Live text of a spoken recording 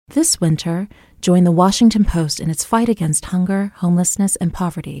This winter, join the Washington Post in its fight against hunger, homelessness, and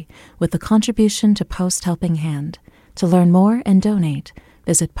poverty with a contribution to Post Helping Hand. To learn more and donate,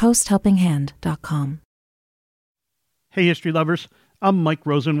 visit posthelpinghand.com. Hey, history lovers. I'm Mike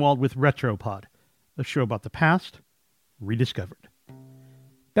Rosenwald with Retropod, a show about the past rediscovered.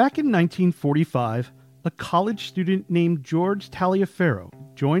 Back in 1945, a college student named George Taliaferro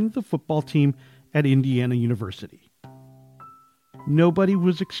joined the football team at Indiana University. Nobody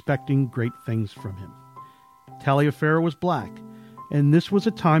was expecting great things from him. Taliaferro was black, and this was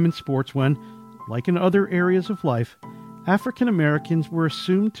a time in sports when, like in other areas of life, African Americans were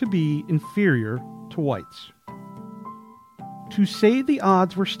assumed to be inferior to whites. To say the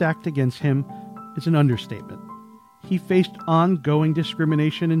odds were stacked against him is an understatement. He faced ongoing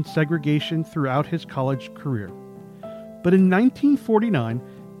discrimination and segregation throughout his college career. But in 1949,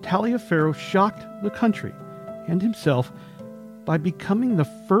 Taliaferro shocked the country and himself by becoming the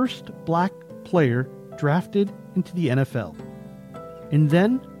first black player drafted into the NFL. And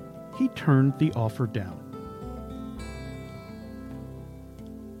then he turned the offer down.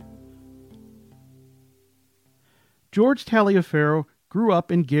 George Taliaferro grew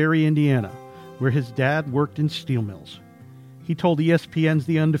up in Gary, Indiana, where his dad worked in steel mills. He told ESPN's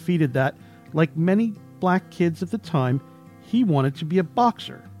The Undefeated that, like many black kids of the time, he wanted to be a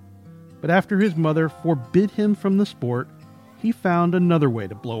boxer. But after his mother forbid him from the sport, he found another way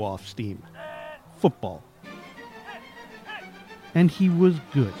to blow off steam: football. And he was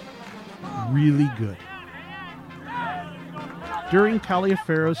good. Really good. During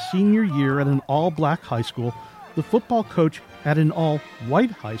Taliaferro's senior year at an all-black high school, the football coach at an all-white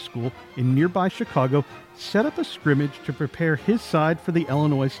high school in nearby Chicago set up a scrimmage to prepare his side for the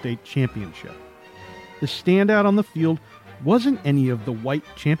Illinois State Championship. The standout on the field wasn't any of the white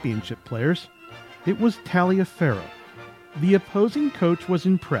championship players. It was Taliaferro. The opposing coach was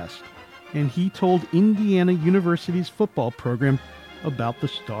impressed, and he told Indiana University's football program about the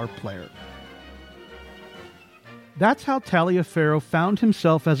star player. That's how Taliaferro found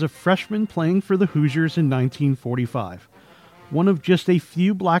himself as a freshman playing for the Hoosiers in 1945, one of just a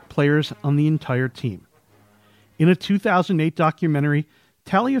few black players on the entire team. In a 2008 documentary,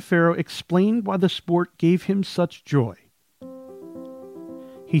 Taliaferro explained why the sport gave him such joy.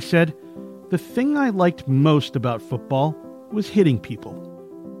 He said, "The thing I liked most about football was hitting people.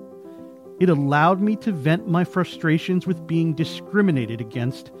 It allowed me to vent my frustrations with being discriminated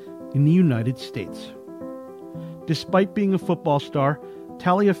against in the United States." Despite being a football star,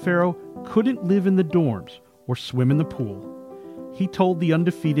 Taliaferro couldn't live in the dorms or swim in the pool. He told The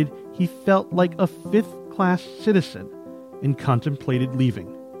Undefeated he felt like a fifth-class citizen and contemplated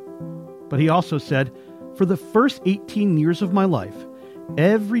leaving. But he also said, "For the first 18 years of my life,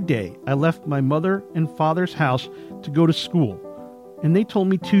 every day I left my mother and father's house to go to school, and they told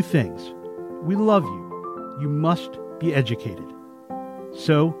me two things. We love you. You must be educated."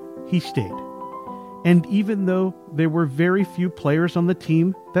 So he stayed. And even though there were very few players on the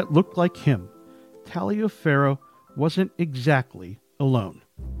team that looked like him, Taliaferro wasn't exactly alone.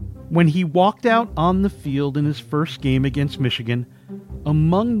 When he walked out on the field in his first game against Michigan,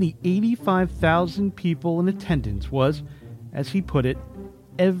 among the 85,000 people in attendance was, as he put it,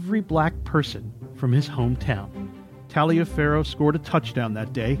 every black person from his hometown. Taliaferro scored a touchdown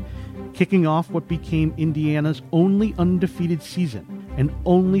that day, kicking off what became Indiana's only undefeated season and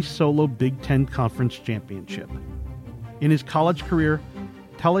only solo Big Ten Conference championship. In his college career,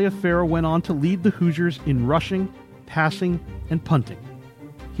 Taliaferro went on to lead the Hoosiers in rushing, passing, and punting.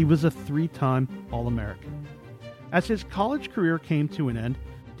 He was a three-time All-American. As his college career came to an end,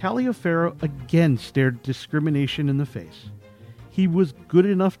 Taliaferro again stared discrimination in the face. He was good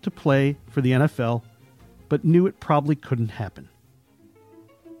enough to play for the NFL, but knew it probably couldn't happen.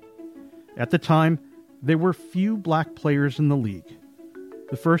 At the time, there were few black players in the league.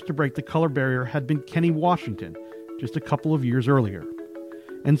 The first to break the color barrier had been Kenny Washington, just a couple of years earlier.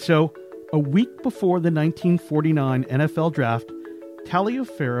 And so, a week before the 1949 NFL draft,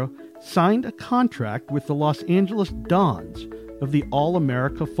 Taliaferro signed a contract with the Los Angeles Dons of the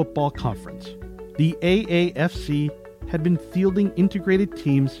All-America Football Conference. The AAFC had been fielding integrated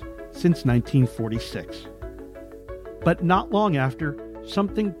teams since 1946. But not long after,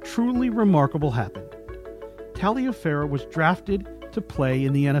 something truly remarkable happened. Taliaferro was drafted to play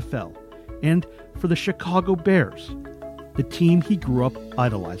in the NFL, and for the Chicago Bears, the team he grew up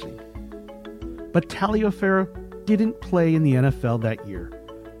idolizing. But Taliaferro didn't play in the NFL that year,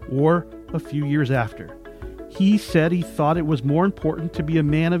 or a few years after. He said he thought it was more important to be a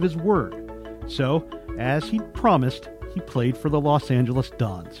man of his word, so, as he'd promised, he played for the Los Angeles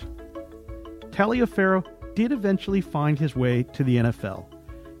Dons. Taliaferro did eventually find his way to the NFL.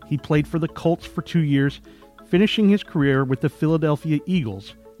 He played for the Colts for 2 years, finishing his career with the Philadelphia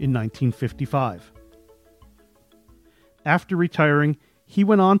Eagles in 1955. After retiring, he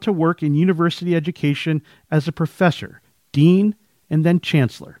went on to work in university education as a professor, dean, and then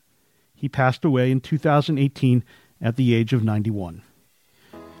chancellor. He passed away in 2018 at the age of 91.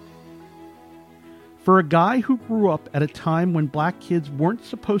 For a guy who grew up at a time when black kids weren't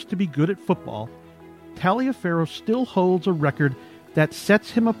supposed to be good at football, Taliaferro still holds a record that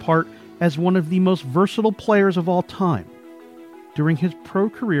sets him apart as one of the most versatile players of all time. During his pro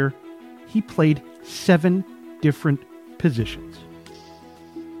career, he played 7 different positions.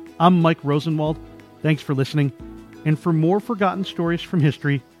 I'm Mike Rosenwald. Thanks for listening. And for more forgotten stories from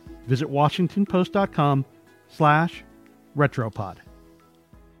history, visit WashingtonPost.com/retropod.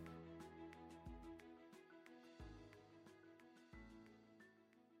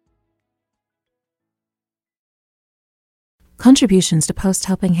 Contributions to Post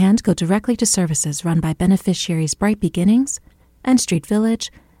Helping Hand go directly to services run by beneficiaries Bright Beginnings and Street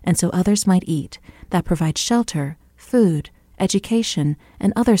Village, and So Others Might Eat, that provide shelter, food, education,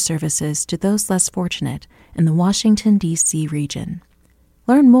 and other services to those less fortunate in the Washington, D.C. region.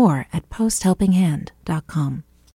 Learn more at posthelpinghand.com.